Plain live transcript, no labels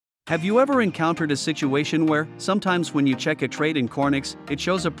Have you ever encountered a situation where, sometimes when you check a trade in Cornix, it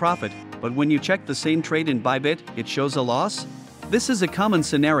shows a profit, but when you check the same trade in Bybit, it shows a loss? This is a common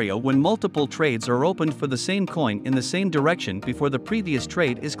scenario when multiple trades are opened for the same coin in the same direction before the previous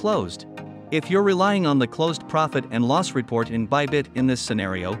trade is closed. If you're relying on the closed profit and loss report in Bybit in this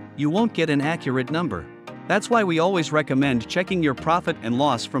scenario, you won't get an accurate number. That's why we always recommend checking your profit and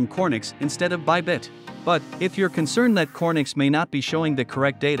loss from Cornix instead of Bybit. But, if you're concerned that Cornix may not be showing the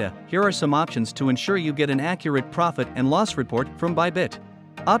correct data, here are some options to ensure you get an accurate profit and loss report from Bybit.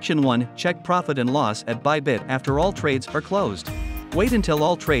 Option 1. Check profit and loss at Bybit after all trades are closed. Wait until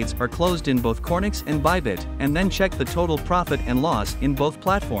all trades are closed in both Cornix and Bybit, and then check the total profit and loss in both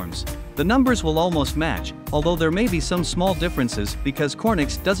platforms. The numbers will almost match, although there may be some small differences because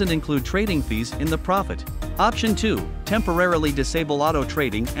Cornix doesn't include trading fees in the profit. Option 2. Temporarily disable auto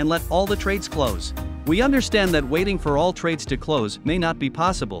trading and let all the trades close. We understand that waiting for all trades to close may not be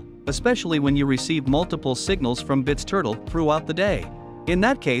possible, especially when you receive multiple signals from BitsTurtle throughout the day. In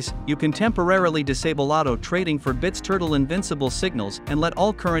that case, you can temporarily disable auto trading for BitsTurtle invincible signals and let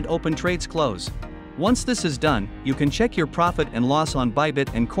all current open trades close. Once this is done, you can check your profit and loss on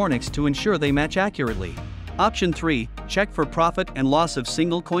Bybit and Cornix to ensure they match accurately. Option 3. Check for profit and loss of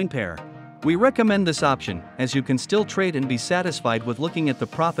single coin pair. We recommend this option, as you can still trade and be satisfied with looking at the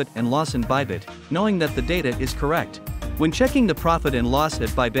profit and loss in Bybit, knowing that the data is correct. When checking the profit and loss at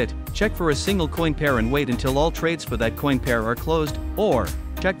Bybit, check for a single coin pair and wait until all trades for that coin pair are closed, or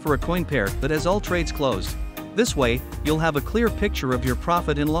check for a coin pair that has all trades closed. This way, you'll have a clear picture of your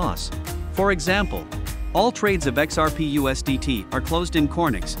profit and loss. For example, all trades of XRP/USDT are closed in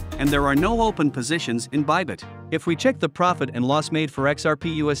Cornix, and there are no open positions in Bybit. If we check the profit and loss made for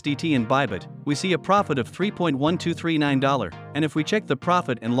XRP/USDT in Bybit, we see a profit of $3.1239, and if we check the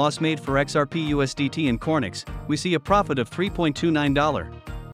profit and loss made for XRP/USDT in Cornix, we see a profit of $3.29.